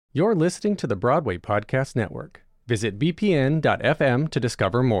You're listening to the Broadway Podcast Network. Visit bpn.fm to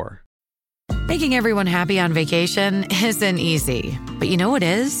discover more. Making everyone happy on vacation isn't easy. But you know what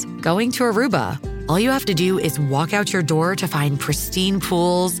is? Going to Aruba. All you have to do is walk out your door to find pristine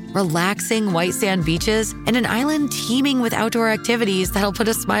pools, relaxing white sand beaches, and an island teeming with outdoor activities that'll put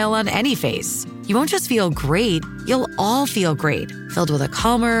a smile on any face. You won't just feel great, you'll all feel great, filled with a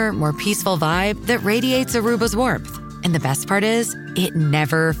calmer, more peaceful vibe that radiates Aruba's warmth. And the best part is, it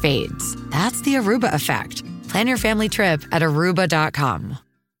never fades. That's the Aruba effect. Plan your family trip at Aruba.com.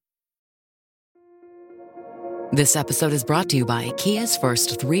 This episode is brought to you by Kia's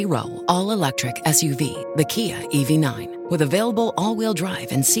first 3-row, all-electric SUV, the Kia EV9, with available all-wheel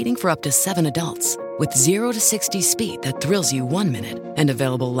drive and seating for up to 7 adults, with 0 to 60 speed that thrills you 1 minute, and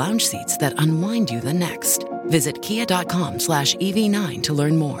available lounge seats that unwind you the next. Visit kia.com/EV9 to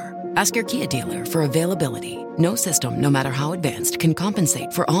learn more. Ask your Kia dealer for availability. No system, no matter how advanced, can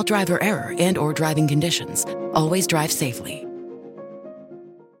compensate for all driver error and or driving conditions. Always drive safely.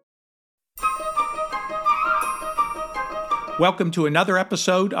 Welcome to another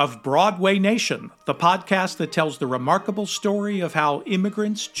episode of Broadway Nation, the podcast that tells the remarkable story of how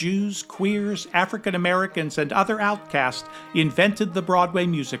immigrants, Jews, queers, African Americans, and other outcasts invented the Broadway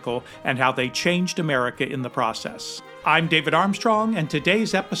musical and how they changed America in the process. I'm David Armstrong, and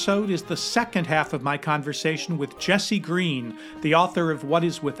today's episode is the second half of my conversation with Jesse Green, the author of what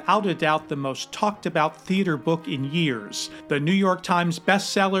is without a doubt the most talked about theater book in years, the New York Times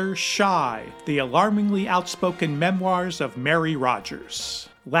bestseller Shy, the alarmingly outspoken memoirs of Mary Rodgers.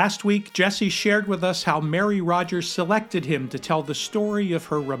 Last week, Jesse shared with us how Mary Rodgers selected him to tell the story of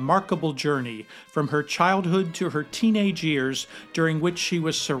her remarkable journey from her childhood to her teenage years, during which she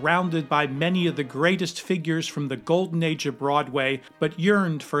was surrounded by many of the greatest figures from the golden age of Broadway, but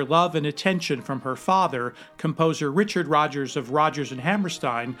yearned for love and attention from her father, composer Richard Rodgers of Rodgers and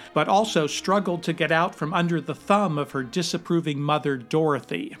Hammerstein, but also struggled to get out from under the thumb of her disapproving mother,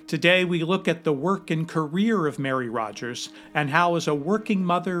 Dorothy. Today, we look at the work and career of Mary Rodgers, and how as a working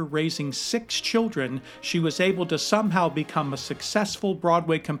mother raising 6 children, she was able to somehow become a successful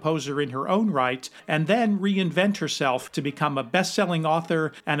Broadway composer in her own right, and then reinvent herself to become a best-selling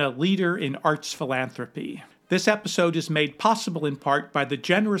author and a leader in arts philanthropy. This episode is made possible in part by the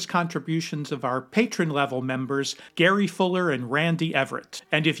generous contributions of our patron-level members, Gary Fuller and Randy Everett.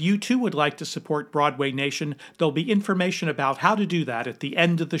 And if you too would like to support Broadway Nation, there'll be information about how to do that at the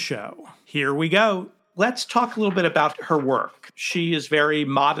end of the show. Here we go. Let's talk a little bit about her work. She is very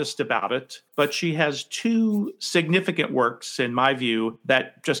modest about it, but she has 2 significant works, in my view,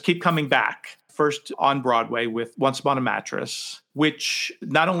 that just keep coming back. First on Broadway with Once Upon a Mattress, which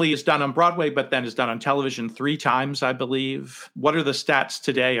not only is done on Broadway, but then is done on television 3 times, I believe. What are the stats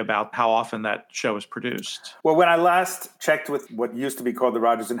today about how often that show is produced? Well, when I last checked with what used to be called the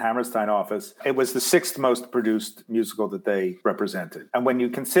Rodgers and Hammerstein office, it was the 6th most produced musical that they represented. And when you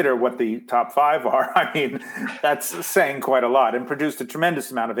consider what the top 5 are, I mean, that's saying quite a lot, and produced a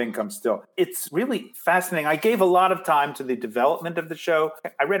tremendous amount of income still. It's really fascinating. I gave a lot of time to the development of the show.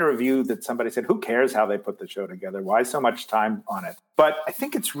 I read a review that somebody said, who cares how they put the show together? Why so much time on it? But I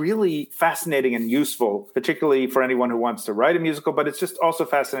think it's really fascinating and useful, particularly for anyone who wants to write a musical, but it's just also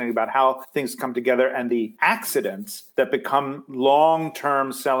fascinating about how things come together and the accidents that become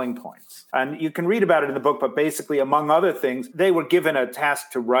long-term selling points. And you can read about it in the book, but basically, among other things, they were given a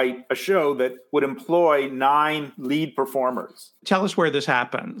task to write a show that would employ 9 lead performers. Tell us where this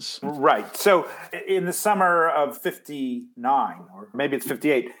happens. Right. So in the summer of 59, or maybe it's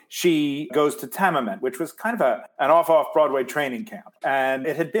 58, she goes to Tamiment, which was kind of an off Broadway training camp. And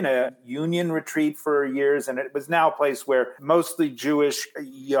it had been a union retreat for years, and it was now a place where mostly Jewish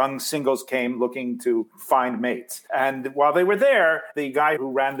young singles came looking to find mates. And while they were there, the guy who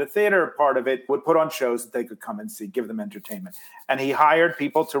ran the theater part of it would put on shows that they could come and see, give them entertainment. And he hired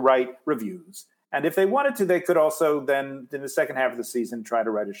people to write reviews. And if they wanted to, they could also then, in the second half of the season, try to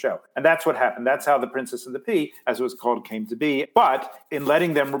write a show. And that's what happened. That's how The Princess and the Pea, as it was called, came to be. But in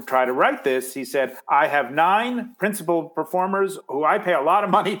letting them try to write this, he said, I have 9 principal performers who I pay a lot of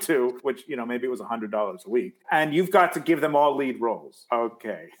money to, which, maybe it was $100 a week. And you've got to give them all lead roles.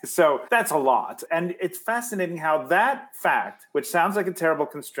 Okay. So that's a lot. And it's fascinating how that fact, which sounds like a terrible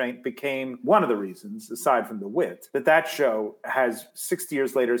constraint, became one of the reasons, aside from the wit, that show has 60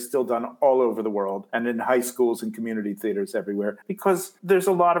 years later still done all over the world and in high schools and community theaters everywhere, because there's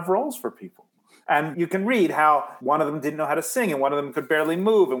a lot of roles for people. And you can read how one of them didn't know how to sing, and one of them could barely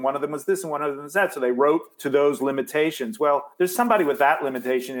move, and one of them was this, and one of them was that. So they wrote to those limitations. Well, there's somebody with that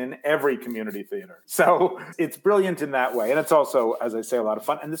limitation in every community theater. So it's brilliant in that way. And it's also, as I say, a lot of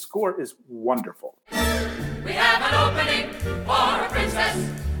fun. And the score is wonderful. We have an opening for a princess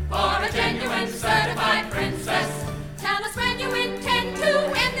a genuine certified princess. Tell us when you intend to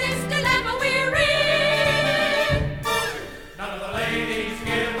end this dilemma we're in. None of the ladies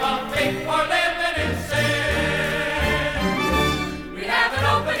give a fig for living in sin. We have an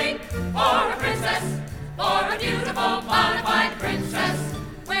opening for a princess, for a beautiful, bona fide princess.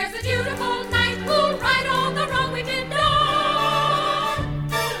 Where's the dutiful knight who'll right all the wrong we did done?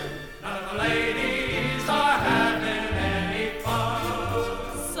 None of the ladies are having any fun.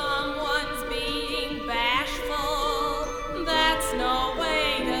 Someone's being bashful. That's no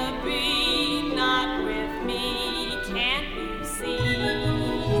way to be. Not with me. Can't you see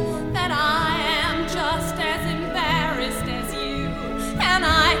that I am just as embarrassed as you? And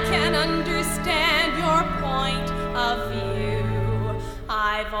I can understand your point of view.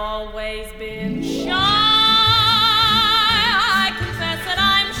 I've always been shy. I confess that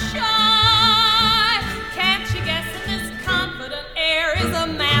I'm shy. Can't you guess that this confident air is a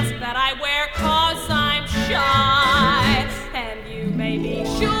mask that I wear 'cause I'm shy? And you may be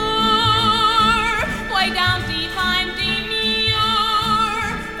sure, way down deep I'm demure.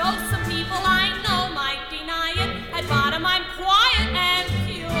 Though some people I know might deny it, at bottom I'm quiet and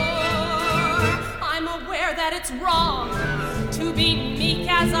pure. I'm aware that it's wrong to be meek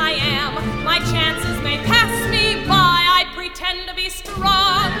as I am. My chances may pass me by. I pretend to be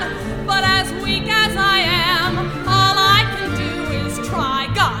strong, but as weak as I am, all I can do is try.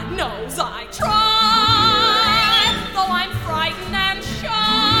 God knows I try, though I'm frightened and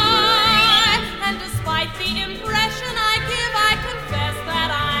shy. And despite the impression I give, I confess that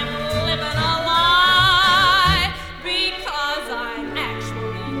I'm living a lie, because I'm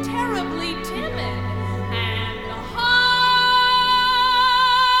actually terribly timid and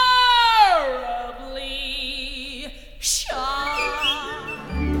horribly shy.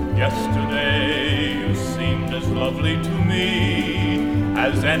 Yesterday you seemed as lovely to me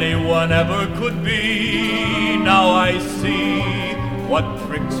as anyone ever could be. Now I see what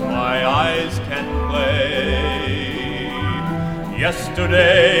tricks my eyes can play.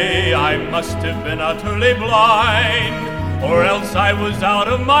 Yesterday I must have been utterly blind, or else I was out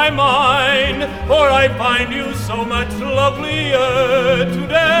of my mind, for I find you so much lovelier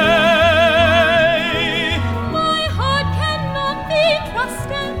today. My heart cannot be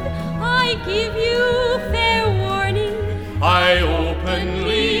trusted. I give you fair warning. I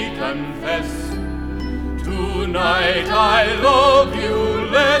openly confess, tonight I love you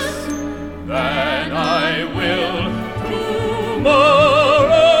less than I will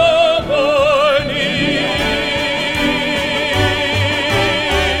tomorrow morning.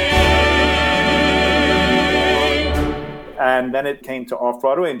 And then it came to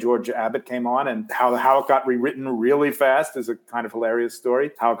Off-Broadway, and George Abbott came on, and how it got rewritten really fast is a kind of hilarious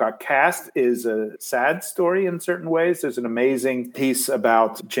story. How it got cast is a sad story in certain ways. There's an amazing piece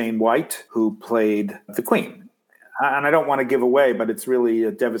about Jane White, who played the Queen. And I don't want to give away, but it's really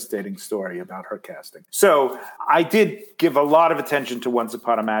a devastating story about her casting. So I did give a lot of attention to Once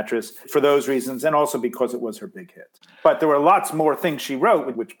Upon a Mattress for those reasons, and also because it was her big hit. But there were lots more things she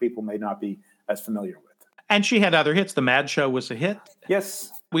wrote, which people may not be as familiar with. And she had other hits. The Mad Show was a hit.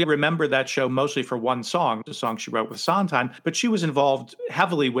 Yes. We remember that show mostly for one song, the song she wrote with Sondheim, but she was involved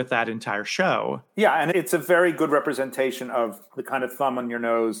heavily with that entire show. Yeah, and it's a very good representation of the kind of thumb on your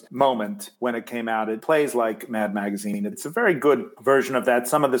nose moment when it came out. It plays like Mad Magazine. It's a very good version of that.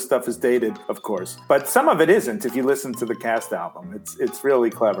 Some of the stuff is dated, of course, but some of it isn't if you listen to the cast album. It's really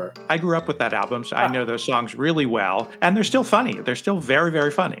clever. I grew up with that album, so I know those songs really well, and they're still funny. They're still very,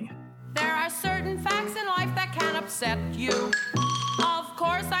 very funny. There are certain facts in life that can upset you. Of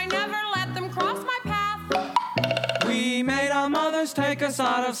course, I never let them cross my path. We made our mothers take us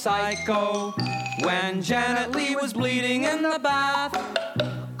out of Psycho when Janet Leigh was bleeding in the bath.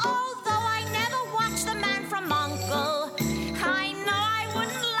 Although I never watched The Man from U.N.C.L.E., I know I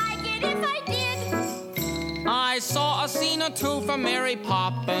wouldn't like it if I did. I saw a scene or two from Mary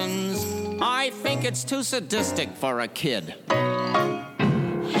Poppins. I think it's too sadistic for a kid.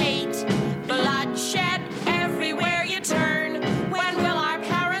 Hate, bloodshed, everywhere you turn. When will our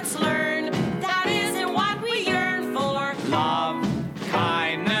parents learn that isn't what we yearn for? Love,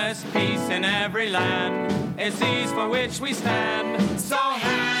 kindness, peace in every land is these for which we stand. So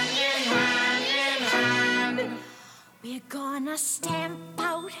hand in hand in hand. We're gonna stamp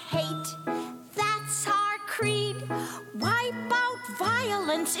out hate. That's our creed. Wipe out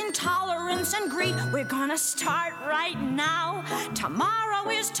violence, intolerance, and greed. We're gonna start right now. Tomorrow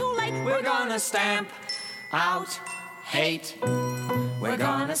is too late. We're gonna stamp out hate. We're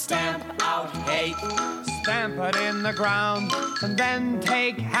gonna stamp out hate. Stamp it in the ground, and then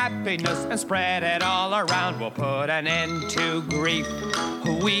take happiness and spread it all around. We'll put an end to grief.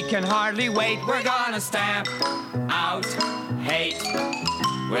 We can hardly wait. We're gonna stamp out hate.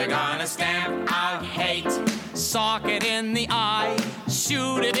 We're gonna stamp out hate. Sock it in the eye,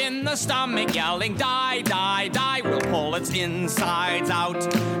 shoot it in the stomach, yelling, die, die, die. We'll pull its insides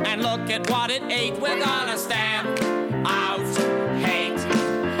out and look at what it ate. We're gonna stamp out hate.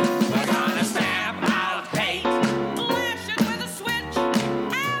 We're gonna stamp out hate. Lash it with a switch,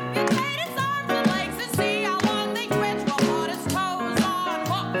 amputate its arms and legs and see how long they twitch. We'll put its toes on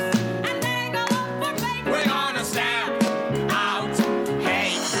hooks and dangle up for bait. We're gonna stamp out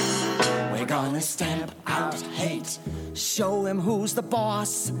hate. We're gonna stamp out hate. Show him who's the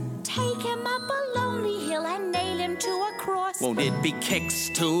boss. Take him up a lonely hill and nail him to a cross. Won't it be kicks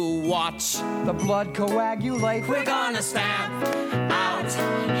to watch the blood coagulate? We're gonna stamp out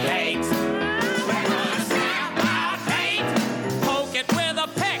hate. We're gonna stamp out hate. Poke it with a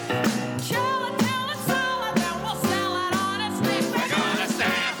pick. Kill it till it's solid, then we'll sell it on its stick. We're gonna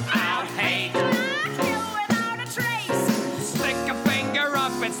stamp out hate. Kill without a trace. Stick a finger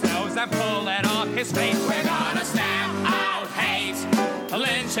up its nose and pull it off his face. We're gonna stamp out hate.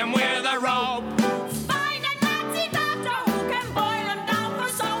 Lynch him with a rope. Find a Nazi doctor who can boil him down for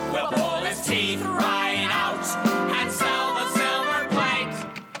soap. We'll pull his teeth right out and sell the silver plate.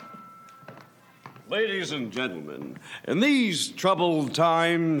 Ladies and gentlemen, in these troubled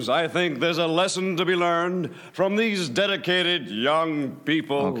times, I think there's a lesson to be learned from these dedicated young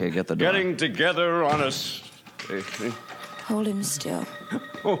people. Okay, get the door. Getting together on a... Hold him still.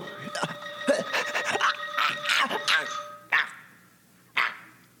 Oh.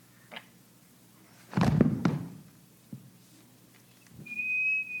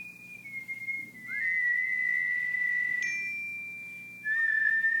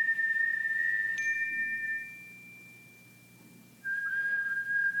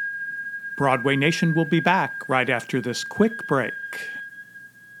 Broadway Nation will be back right after this quick break.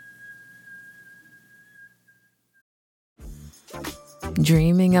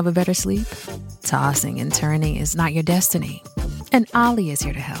 Dreaming of a better sleep? Tossing and turning is not your destiny. And Ollie is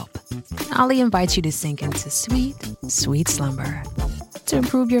here to help. Ollie invites you to sink into sweet, sweet slumber to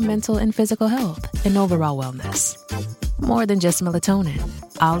improve your mental and physical health and overall wellness. More than just melatonin,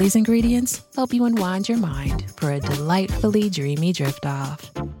 Ollie's ingredients help you unwind your mind for a delightfully dreamy drift off.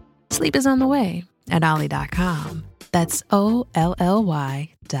 Sleep is on the way at Ollie.com. That's OLLY.com.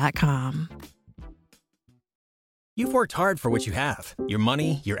 You've worked hard for what you have. Your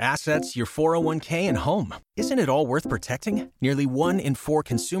money, your assets, your 401k, and home. Isn't it all worth protecting? Nearly 1 in 4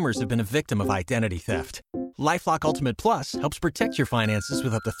 consumers have been a victim of identity theft. LifeLock Ultimate Plus helps protect your finances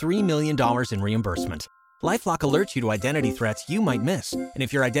with up to $3 million in reimbursement. LifeLock alerts you to identity threats you might miss. And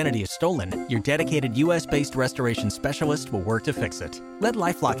if your identity is stolen, your dedicated U.S.-based restoration specialist will work to fix it. Let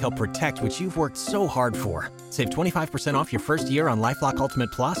LifeLock help protect what you've worked so hard for. Save 25% off your first year on LifeLock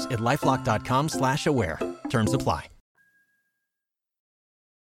Ultimate Plus at LifeLock.com/aware. Terms apply.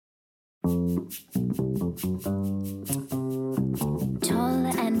 Tall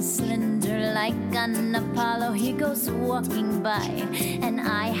and slender like an Apollo, he goes walking by, and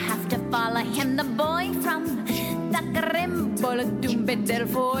I have to follow him. The boy from Tacarembo, Tumbe del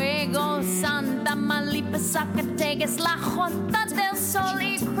Fuego, Santa Malipa, Zacatecas, La Junta del Sol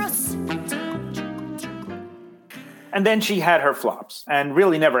y Cruz. And then she had her flops and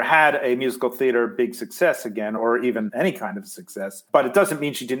really never had a musical theater big success again, or even any kind of success. But it doesn't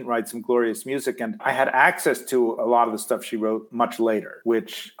mean she didn't write some glorious music. And I had access to a lot of the stuff she wrote much later,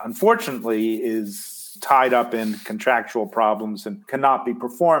 which unfortunately is tied up in contractual problems and cannot be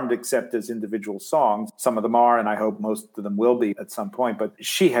performed except as individual songs. Some of them are, and I hope most of them will be at some point. But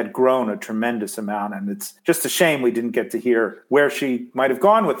she had grown a tremendous amount, and it's just a shame we didn't get to hear where she might have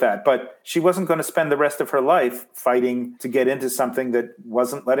gone with that. But she wasn't going to spend the rest of her life fighting to get into something that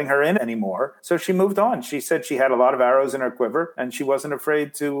wasn't letting her in anymore. So she moved on. She said she had a lot of arrows in her quiver, and she wasn't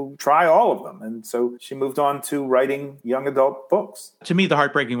afraid to try all of them. And so she moved on to writing young adult books. To me, the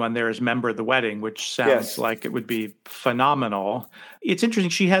heartbreaking one there is Member of the Wedding, which sounds like it would be phenomenal. It's interesting.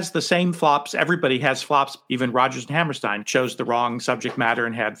 She has the same flops. Everybody has flops. Even Rodgers and Hammerstein chose the wrong subject matter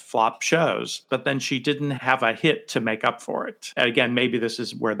and had flop shows. But then she didn't have a hit to make up for it. And again, maybe this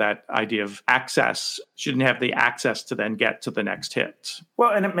is where that idea of access, she didn't have the access to then get to the next hit.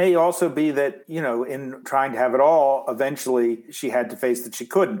 Well, and it may also be that, you know, in trying to have it all, eventually she had to face that she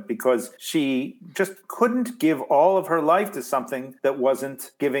couldn't, because she just couldn't give all of her life to something that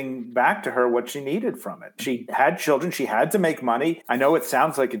wasn't giving back to her what she needed from it. She had children. She had to make money. I know it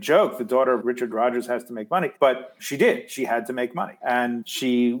sounds like a joke. The daughter of Richard Rodgers has to make money, but she did. She had to make money. And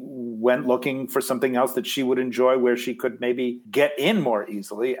she went looking for something else that she would enjoy where she could maybe get in more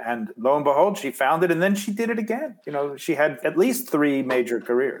easily. And lo and behold, she found it, and then she did it again. She had at least 3 major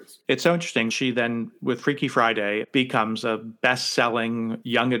careers. It's so interesting. She then, with Freaky Friday, becomes a best-selling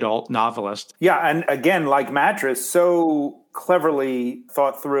young adult novelist. Yeah, and again, like Mattress, so cleverly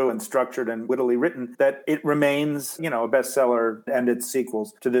thought through and structured and wittily written that it remains, a bestseller and its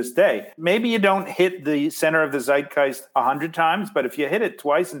sequels to this day. Maybe you don't hit the center of the zeitgeist 100 times, but if you hit it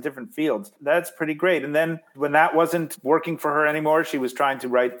twice in different fields, that's pretty great. And then when that wasn't working for her anymore, she was trying to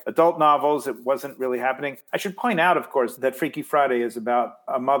write adult novels. It wasn't really happening. I should point out, of course, that Freaky Friday is about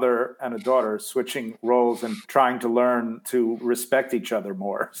a mother and a daughter switching roles and trying to learn to respect each other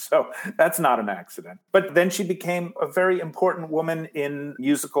more. So that's not an accident. But then she became a very important woman in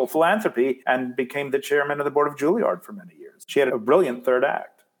musical philanthropy and became the chairman of the board of Juilliard for many years. She had a brilliant third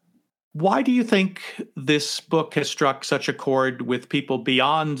act. Why do you think this book has struck such a chord with people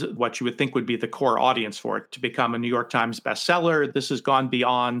beyond what you would think would be the core audience for it to become a New York Times bestseller? This has gone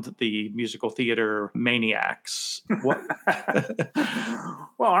beyond the musical theater maniacs. Well,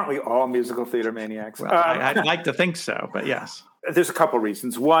 aren't we all musical theater maniacs? Well, I'd like to think so, but yes. There's a couple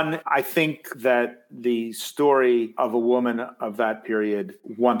reasons. One, I think that the story of a woman of that period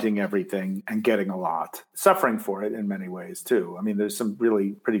wanting everything and getting a lot, suffering for it in many ways too. I mean, there's some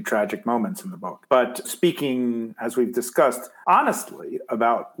really pretty tragic moments in the book. But speaking, as we've discussed, honestly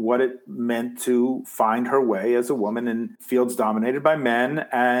about what it meant to find her way as a woman in fields dominated by men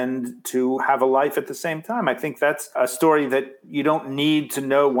and to have a life at the same time. I think that's a story that you don't need to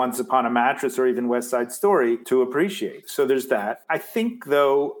know Once Upon a Mattress or even West Side Story to appreciate. So there's that. I think,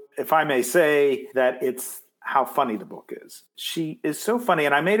 though, if I may say, that it's how funny the book is. She is so funny,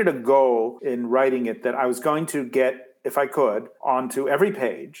 and I made it a goal in writing it that I was going to get, if I could, onto every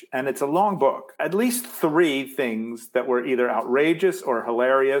page, and it's a long book, at least 3 things that were either outrageous or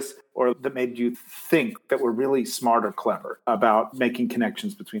hilarious or that made you think that were really smart or clever about making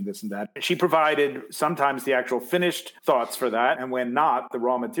connections between this and that. She provided sometimes the actual finished thoughts for that, and when not, the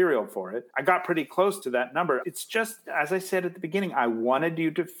raw material for it. I got pretty close to that number. It's just, as I said at the beginning, I wanted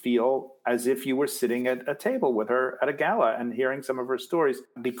you to feel as if you were sitting at a table with her at a gala and hearing some of her stories.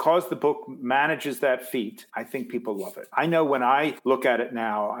 Because the book manages that feat, I think people love it. I know when I look at it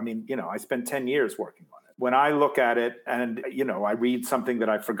now, I mean, I spent 10 years working on it. When I look at it and, I read something that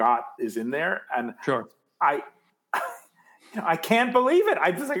I forgot is in there, and sure, I can't believe it.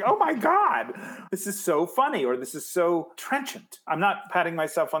 I'm just like, oh my God, this is so funny, or this is so trenchant. I'm not patting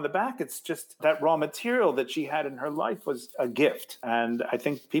myself on the back. It's just that raw material that she had in her life was a gift. And I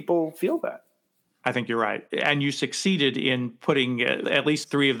think people feel that. I think you're right. And you succeeded in putting at least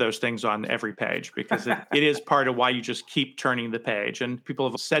 3 of those things on every page, because it is part of why you just keep turning the page. And people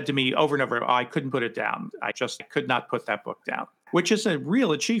have said to me over and over, I couldn't put it down. I just could not put that book down, which is a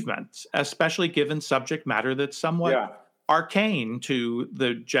real achievement, especially given subject matter that's somewhat arcane to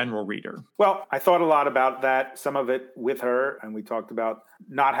the general reader. Well, I thought a lot about that, some of it with her, and we talked about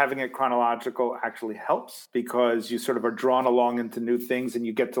not having it chronological actually helps because you sort of are drawn along into new things and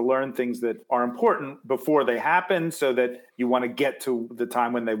you get to learn things that are important before they happen so that you want to get to the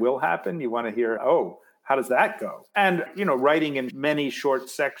time when they will happen. You want to hear, oh, how does that go? And, writing in many short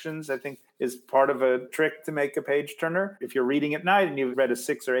sections, I think, is part of a trick to make a page turner. If you're reading at night and you've read a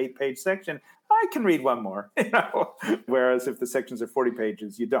 6 or 8 page section, I can read one more, whereas if the sections are 40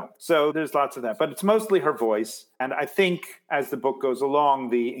 pages, you don't. So there's lots of that, but it's mostly her voice. And I think as the book goes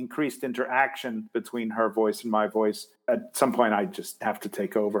along, the increased interaction between her voice and my voice, at some point I just have to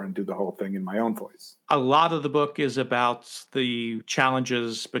take over and do the whole thing in my own voice. A lot of the book is about the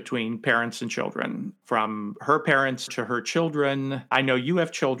challenges between parents and children, from her parents to her children. I know you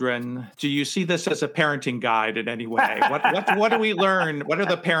have children. Do you see this as a parenting guide in any way? What do we learn? What are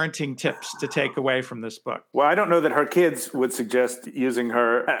the parenting tips to take away from this book? Well, I don't know that her kids would suggest using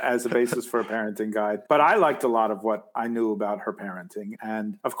her as a basis for a parenting guide, but I liked a lot of what I knew about her parenting.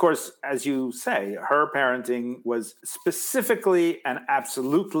 And of course, as you say, her parenting was specifically and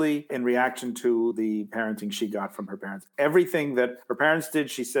absolutely in reaction to the parenting she got from her parents. Everything that her parents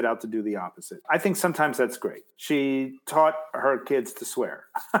did, she set out to do the opposite. I think sometimes that's great. She taught her kids to swear.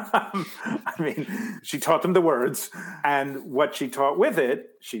 I mean, she taught them the words. And what she taught with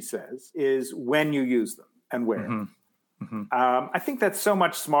it, she says, is when you use them and where. Mm-hmm. Mm-hmm. I think that's so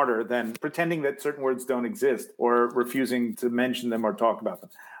much smarter than pretending that certain words don't exist or refusing to mention them or talk about them.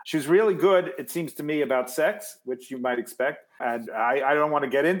 She was really good, it seems to me, about sex, which you might expect. And I don't want to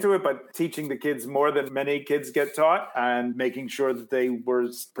get into it, but teaching the kids more than many kids get taught and making sure that they were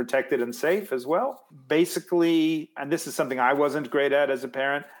protected and safe as well. Basically, and this is something I wasn't great at as a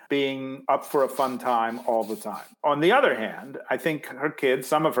parent, being up for a fun time all the time. On the other hand, I think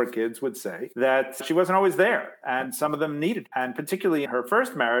some of her kids would say that she wasn't always there, and some of them needed. And particularly her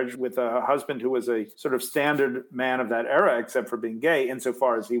first marriage with a husband who was a sort of standard man of that era, except for being gay,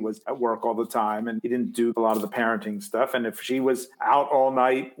 insofar as he was at work all the time and he didn't do a lot of the parenting stuff. And if she was out all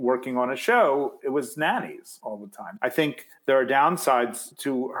night working on a show, it was nannies all the time. I think there are downsides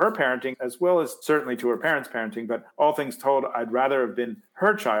to her parenting as well as certainly to her parents' parenting, but all things told, I'd rather have been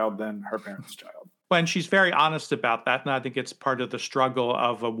her child than her parents' child. And she's very honest about that, and I think it's part of the struggle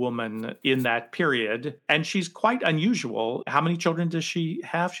of a woman in that period. And she's quite unusual. How many children does she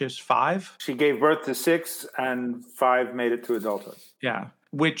have? She has 5? She gave birth to 6, and 5 made it to adulthood. Yeah,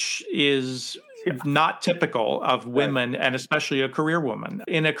 which is not typical of women, and especially a career woman.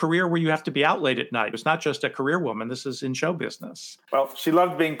 In a career where you have to be out late at night, it's not just a career woman, this is in show business. Well, she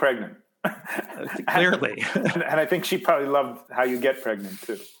loved being pregnant. Clearly. And I think she probably loved how you get pregnant,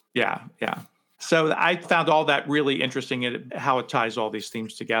 too. Yeah. So I found all that really interesting, and how it ties all these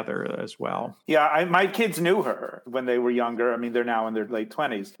themes together as well. Yeah, my kids knew her when they were younger. I mean, they're now in their late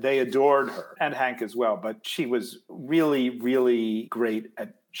 20s. They adored her, and Hank as well. But she was really, really great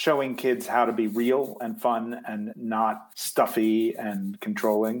at showing kids how to be real and fun and not stuffy and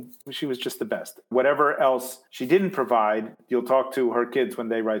controlling. She was just the best. Whatever else she didn't provide, you'll talk to her kids when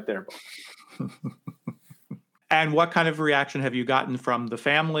they write their book. And what kind of reaction have you gotten from the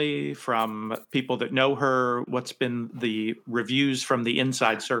family, from people that know her? What's been the reviews from the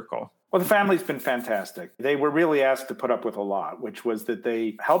inside circle? Well, the family's been fantastic. They were really asked to put up with a lot, which was that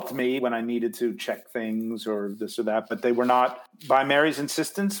they helped me when I needed to check things or this or that, but they were not, by Mary's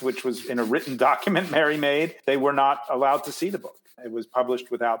insistence, which was in a written document Mary made, they were not allowed to see the book. It was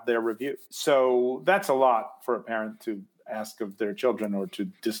published without their review. So that's a lot for a parent to ask of their children or to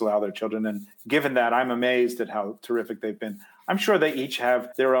disallow their children. And given that, I'm amazed at how terrific they've been. I'm sure they each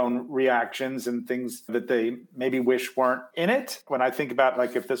have their own reactions and things that they maybe wish weren't in it. When I think about,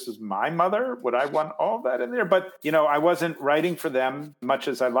 like, if this was my mother, would I want all that in there? But, I wasn't writing for them much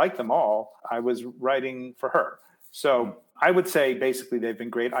as I like them all. I was writing for her. So I would say basically they've been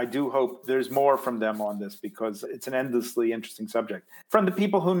great. I do hope there's more from them on this because it's an endlessly interesting subject. From the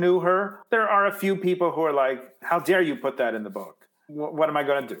people who knew her, there are a few people who are like, how dare you put that in the book? What am I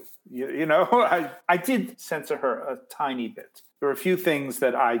going to do? I did censor her a tiny bit. There were a few things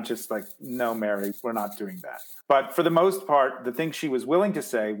that I just like, no, Mary, we're not doing that. But for the most part, the things she was willing to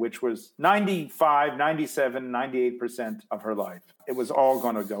say, which was 95, 97, 98% of her life, it was all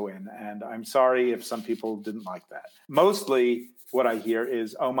going to go in. And I'm sorry if some people didn't like that. Mostly what I hear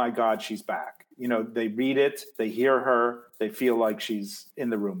is, oh my God, she's back. They read it, they hear her, they feel like she's in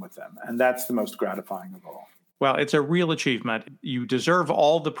the room with them. And that's the most gratifying of all. Well, it's a real achievement. You deserve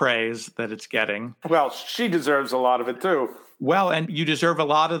all the praise that it's getting. Well, she deserves a lot of it too. Well, and you deserve a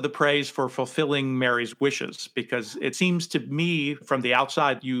lot of the praise for fulfilling Mary's wishes, because it seems to me from the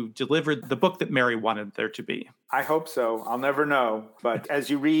outside, you delivered the book that Mary wanted there to be. I hope so. I'll never know. But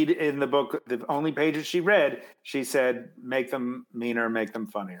as you read in the book, the only pages she read, she said, make them meaner, make them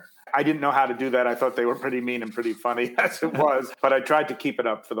funnier. I didn't know how to do that. I thought they were pretty mean and pretty funny as it was, but I tried to keep it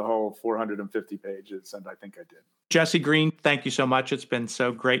up for the whole 450 pages, and I think I did. Jesse Green, thank you so much. It's been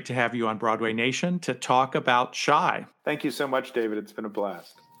so great to have you on Broadway Nation to talk about Shy. Thank you so much, David. It's been a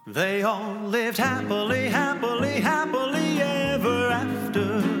blast. They all lived happily, happily, happily ever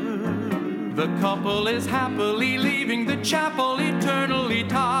after. The couple is happily leaving the chapel, eternally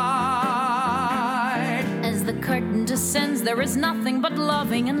tied. As the curtain descends, there is nothing but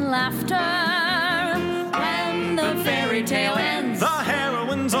loving and laughter. When the fairy tale ends, the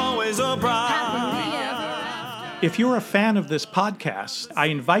heroine's always a bride. If you're a fan of this podcast, I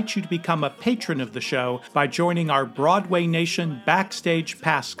invite you to become a patron of the show by joining our Broadway Nation Backstage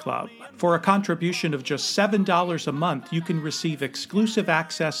Pass Club. For a contribution of just $7 a month, you can receive exclusive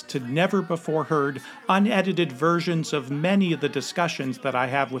access to never-before-heard, unedited versions of many of the discussions that I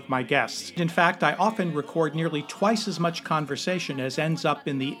have with my guests. In fact, I often record nearly twice as much conversation as ends up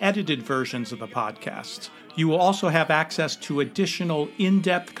in the edited versions of the podcast. You will also have access to additional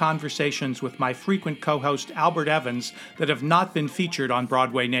in-depth conversations with my frequent co-host Albert Evans that have not been featured on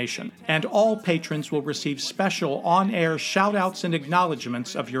Broadway Nation. And all patrons will receive special on-air shout-outs and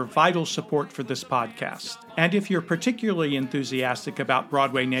acknowledgments of your vital support for this podcast. And if you're particularly enthusiastic about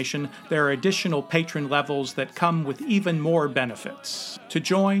Broadway Nation, there are additional patron levels that come with even more benefits. To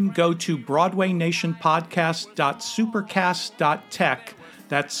join, go to BroadwayNationPodcast.supercast.tech.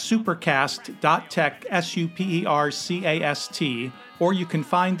 That's supercast.tech, SUPERCAST, or you can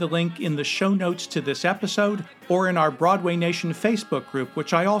find the link in the show notes to this episode or in our Broadway Nation Facebook group,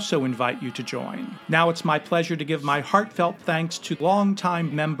 which I also invite you to join. Now it's my pleasure to give my heartfelt thanks to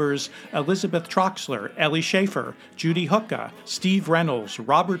longtime members Elizabeth Troxler, Ellie Schaefer, Judy Hooka, Steve Reynolds,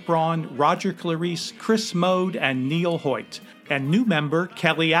 Robert Braun, Roger Clarice, Chris Mode, and Neil Hoyt, and new member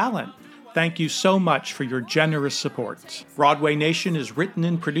Kelly Allen. Thank you so much for your generous support. Broadway Nation is written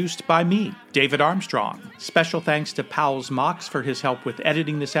and produced by me, David Armstrong. Special thanks to Powell's Mox for his help with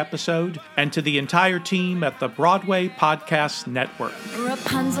editing this episode, and to the entire team at the Broadway Podcast Network.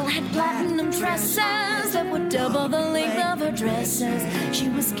 Rapunzel had platinum tresses that would double the length of her dresses. She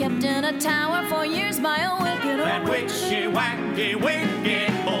was kept in a tower for years by a wicked old witch. Witchy, wacky,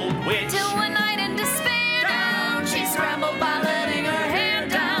 wicked old witch. Till one night in despair, down she scrambled by letting her hair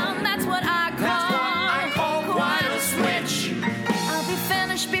down. That's what I call quite a switch. I'll be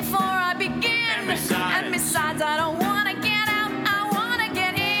finished before I begin. And besides, I don't want to get out. I want to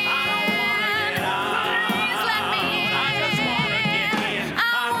get in. Please let me in. I just want to get in.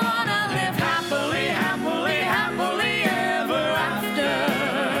 I want to live happily, happily, happily ever after.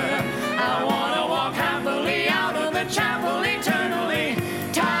 I want to walk happily out of the chapel eternally.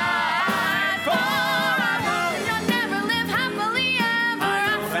 Tied forever. You'll never live happily ever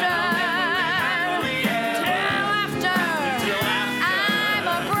after. Till after I'm a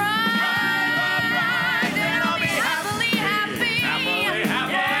bride. Then I'll be happily happy. Happily,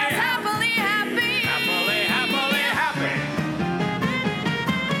 happy. Yes, happily happy. Happily, happily, happy.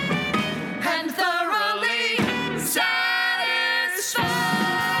 And thoroughly satisfied.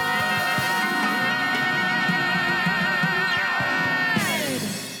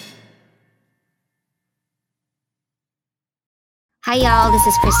 Hi, y'all. This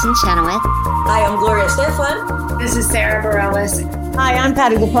is Kristen Chenoweth. Hi, I'm Gloria Stefan. This is Sarah Bareilles. Hi, I'm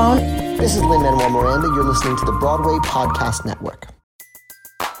Patty LuPone. This is Lin-Manuel Miranda. You're listening to the Broadway Podcast Network.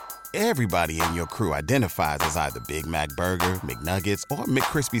 Everybody in your crew identifies as either Big Mac Burger, McNuggets, or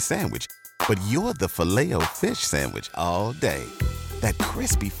McCrispy Sandwich. But you're the Filet-O-Fish Sandwich all day. That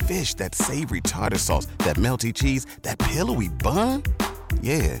crispy fish, that savory tartar sauce, that melty cheese, that pillowy bun.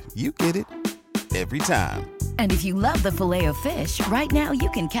 Yeah, you get it. Every time. And if you love the Filet-O-Fish, right now you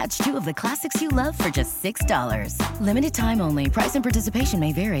can catch two of the classics you love for just $6. Limited time only. Price and participation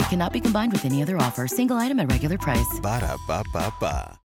may vary. Cannot be combined with any other offer. Single item at regular price. Ba-da-ba-ba-ba.